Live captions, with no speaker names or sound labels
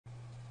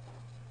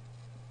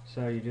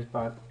So you just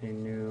bought a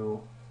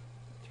new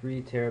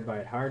 3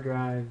 terabyte hard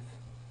drive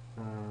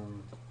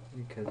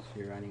because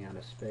you're running out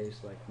of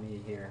space like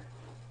me here,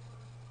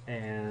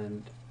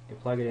 and you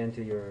plug it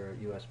into your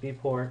USB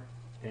port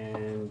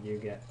and you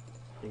get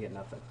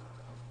nothing.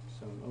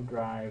 So no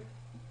drive.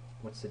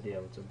 What's the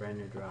deal? It's a brand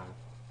new drive.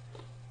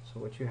 So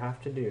what you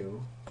have to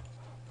do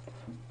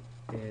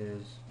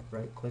is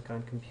right click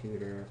on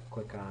computer,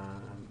 click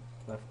on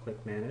left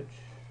click manage,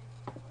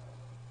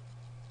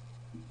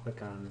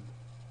 click on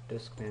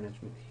disk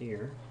management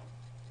here,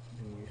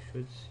 and you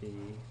should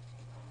see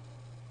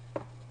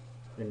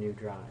the new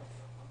drive.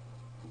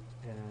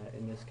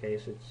 In this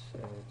case it's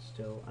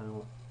still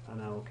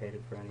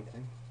unallocated for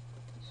anything.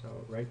 So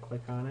right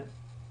click on it,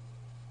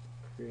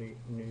 create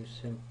new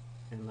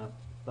and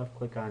left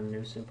click on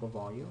new simple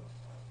volume.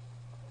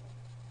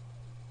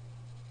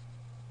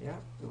 Yeah,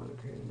 I want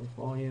to create a new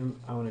volume.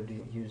 I want to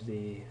use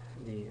the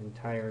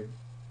entire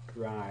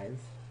drive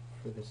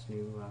for this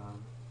new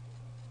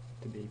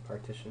to be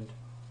partitioned.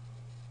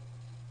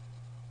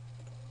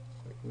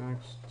 Click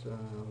next.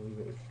 Leave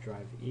it as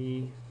drive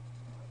E.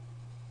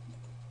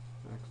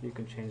 Next, you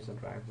can change the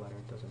drive letter.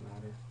 It doesn't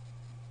matter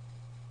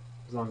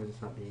as long as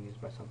it's not being used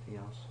by something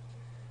else.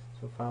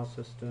 So file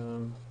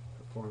system,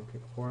 perform,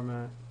 pick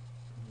format,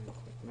 and then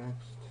click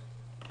next.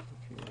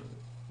 If you want to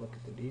look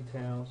at the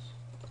details,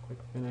 click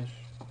finish.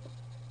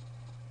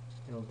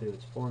 It'll do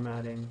its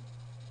formatting.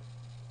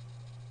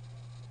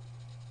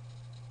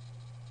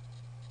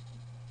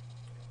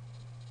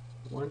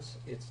 Once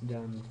it's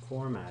done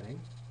formatting,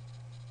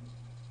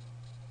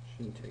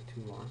 shouldn't take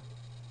too long.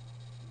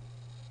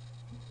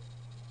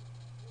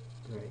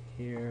 Right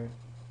here,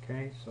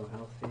 okay, so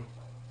healthy,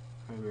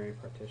 primary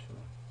partition.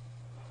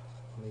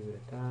 Leave it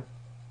at that,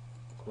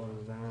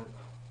 close that,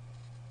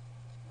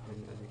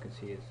 and as you can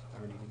see it's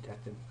already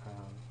detected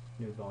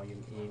new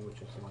volume E,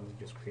 which is the one we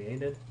just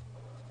created.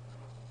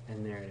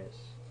 And there it is,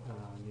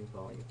 new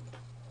volume.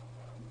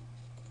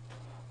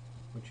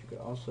 What you could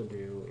also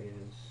do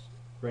is,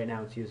 right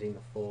now it's using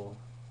the full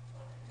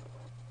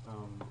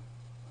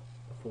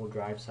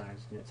drive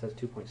size, and it says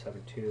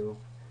 2.72.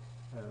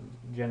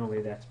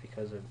 Generally, that's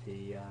because of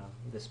the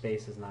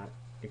space is not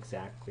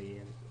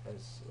exactly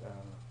as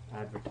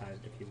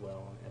advertised, if you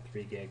will, a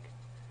 3 gig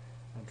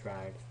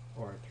drive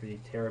or a 3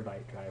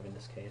 terabyte drive in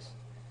this case.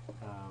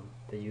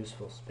 The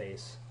useful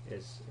space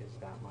is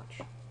that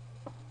much.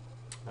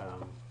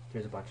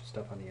 There's a bunch of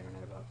stuff on the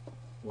internet about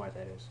why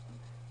that is,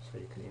 so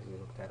you can easily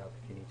look that up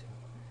if you need to.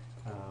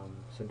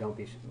 So don't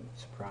be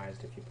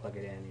surprised if you plug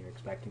it in and you're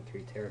expecting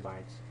 3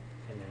 terabytes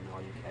and then all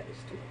you get is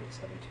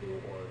 2.72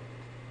 or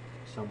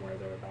somewhere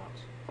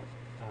thereabouts.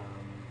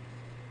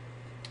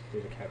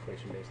 There's a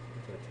calculation based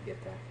to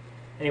get that.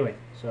 Anyway,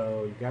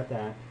 so you've got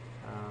that.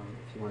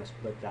 If you want to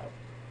split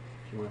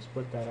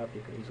that, up,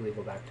 you can easily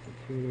go back to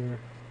computer.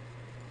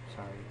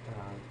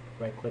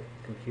 Right-click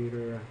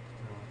computer,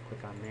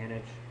 click on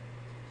manage,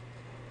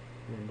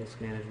 and then disk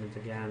management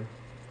again,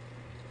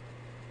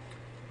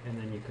 and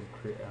then you can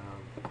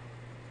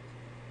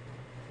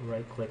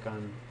right-click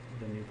on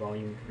the new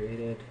volume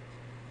created,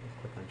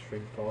 click on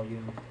shrink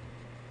volume,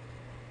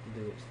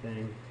 do its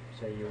thing.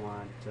 Say you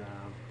want,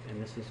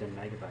 and this is in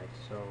megabytes,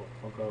 so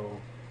if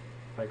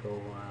I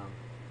go,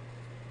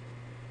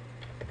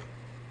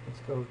 let's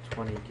go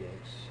 20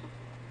 gigs,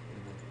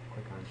 and then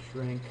click on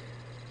shrink,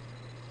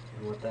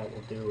 and what that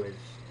will do is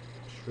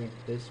shrink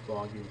this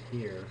volume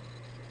here,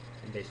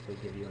 and basically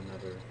give you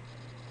another,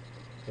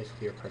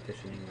 basically you're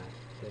partitioning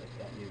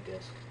that new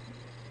disk.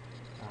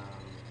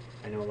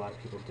 I know a lot of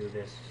people do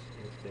this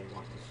if they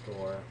want to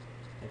store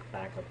like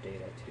backup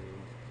data to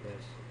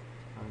this.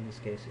 In this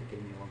case it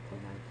gave me 1.9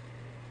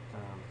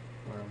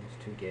 or almost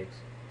 2 gigs.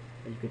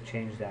 But you could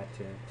change that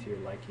to your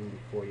liking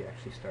before you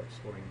actually start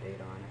storing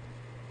data on it.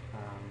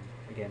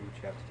 Again, what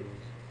you have to do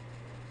is,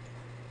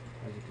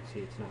 as you can see,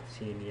 it's not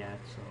seen yet,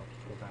 so if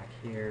you go back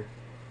here,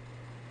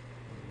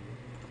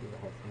 do the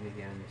whole thing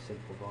again,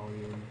 simple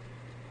volume,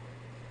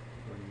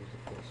 we're going to use the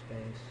full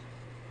space.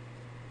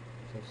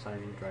 So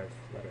signing drive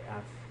letter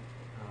F.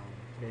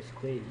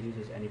 Basically it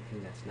uses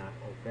anything that's not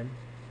open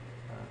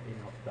in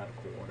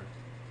alphabetical order.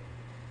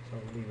 So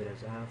we'll leave it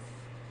as F,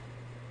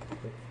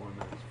 click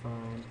format is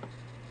fine.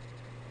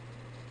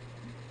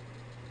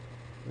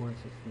 Once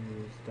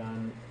it's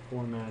done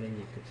formatting,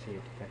 you can see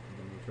it detected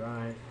the new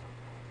drive,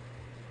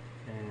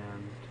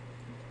 and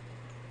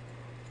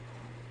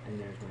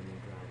there's my new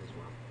drive as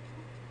well.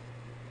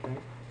 Okay,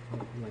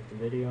 hope you like the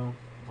video,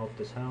 hope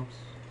this helps.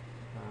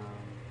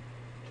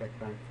 Check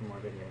back for more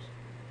videos.